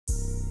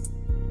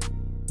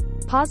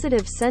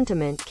Positive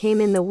sentiment came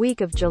in the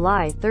week of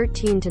July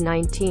 13 to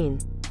 19.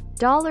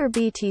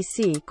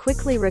 $BTC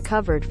quickly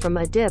recovered from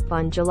a dip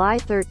on July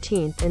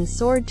 13 and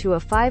soared to a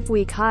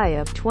 5-week high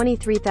of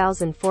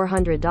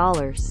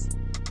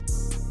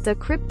 $23,400. The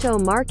crypto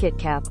market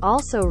cap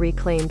also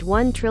reclaimed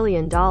 $1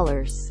 trillion.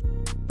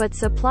 But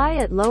supply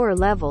at lower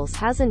levels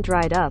hasn't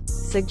dried up,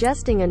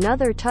 suggesting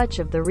another touch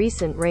of the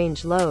recent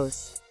range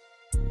lows.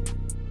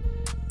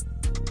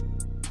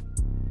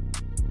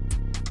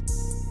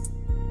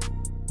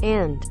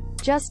 And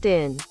just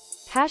in,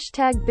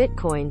 hashtag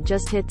Bitcoin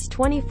just hits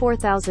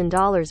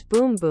 $24,000.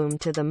 Boom boom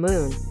to the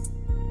moon.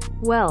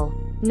 Well,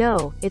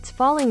 no, it's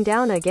falling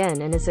down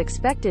again and is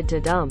expected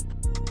to dump.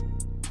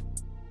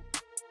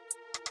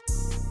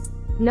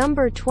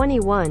 Number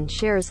 21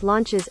 shares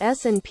launches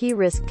S&P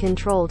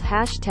risk-controlled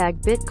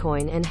hashtag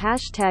Bitcoin and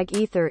hashtag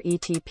Ether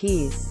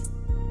ETPs.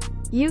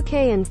 UK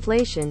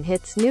inflation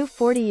hits new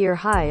 40-year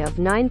high of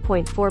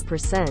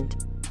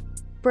 9.4%.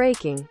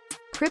 Breaking.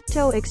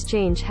 Crypto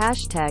exchange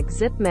hashtag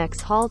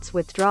ZipMex halts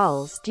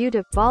withdrawals due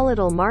to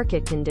volatile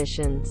market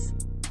conditions.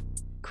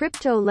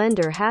 Crypto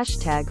lender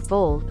hashtag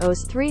Volt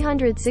owes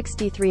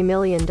 $363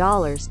 million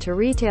to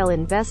retail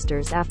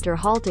investors after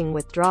halting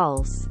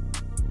withdrawals.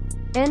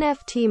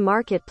 NFT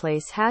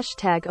marketplace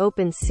hashtag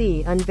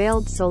OpenSea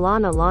unveiled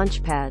Solana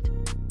launchpad.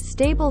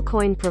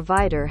 Stablecoin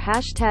provider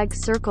hashtag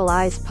Circle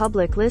I's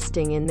public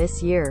listing in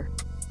this year.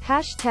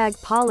 Hashtag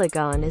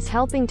Polygon is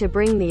helping to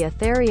bring the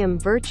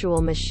Ethereum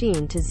virtual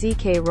machine to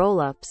ZK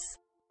rollups.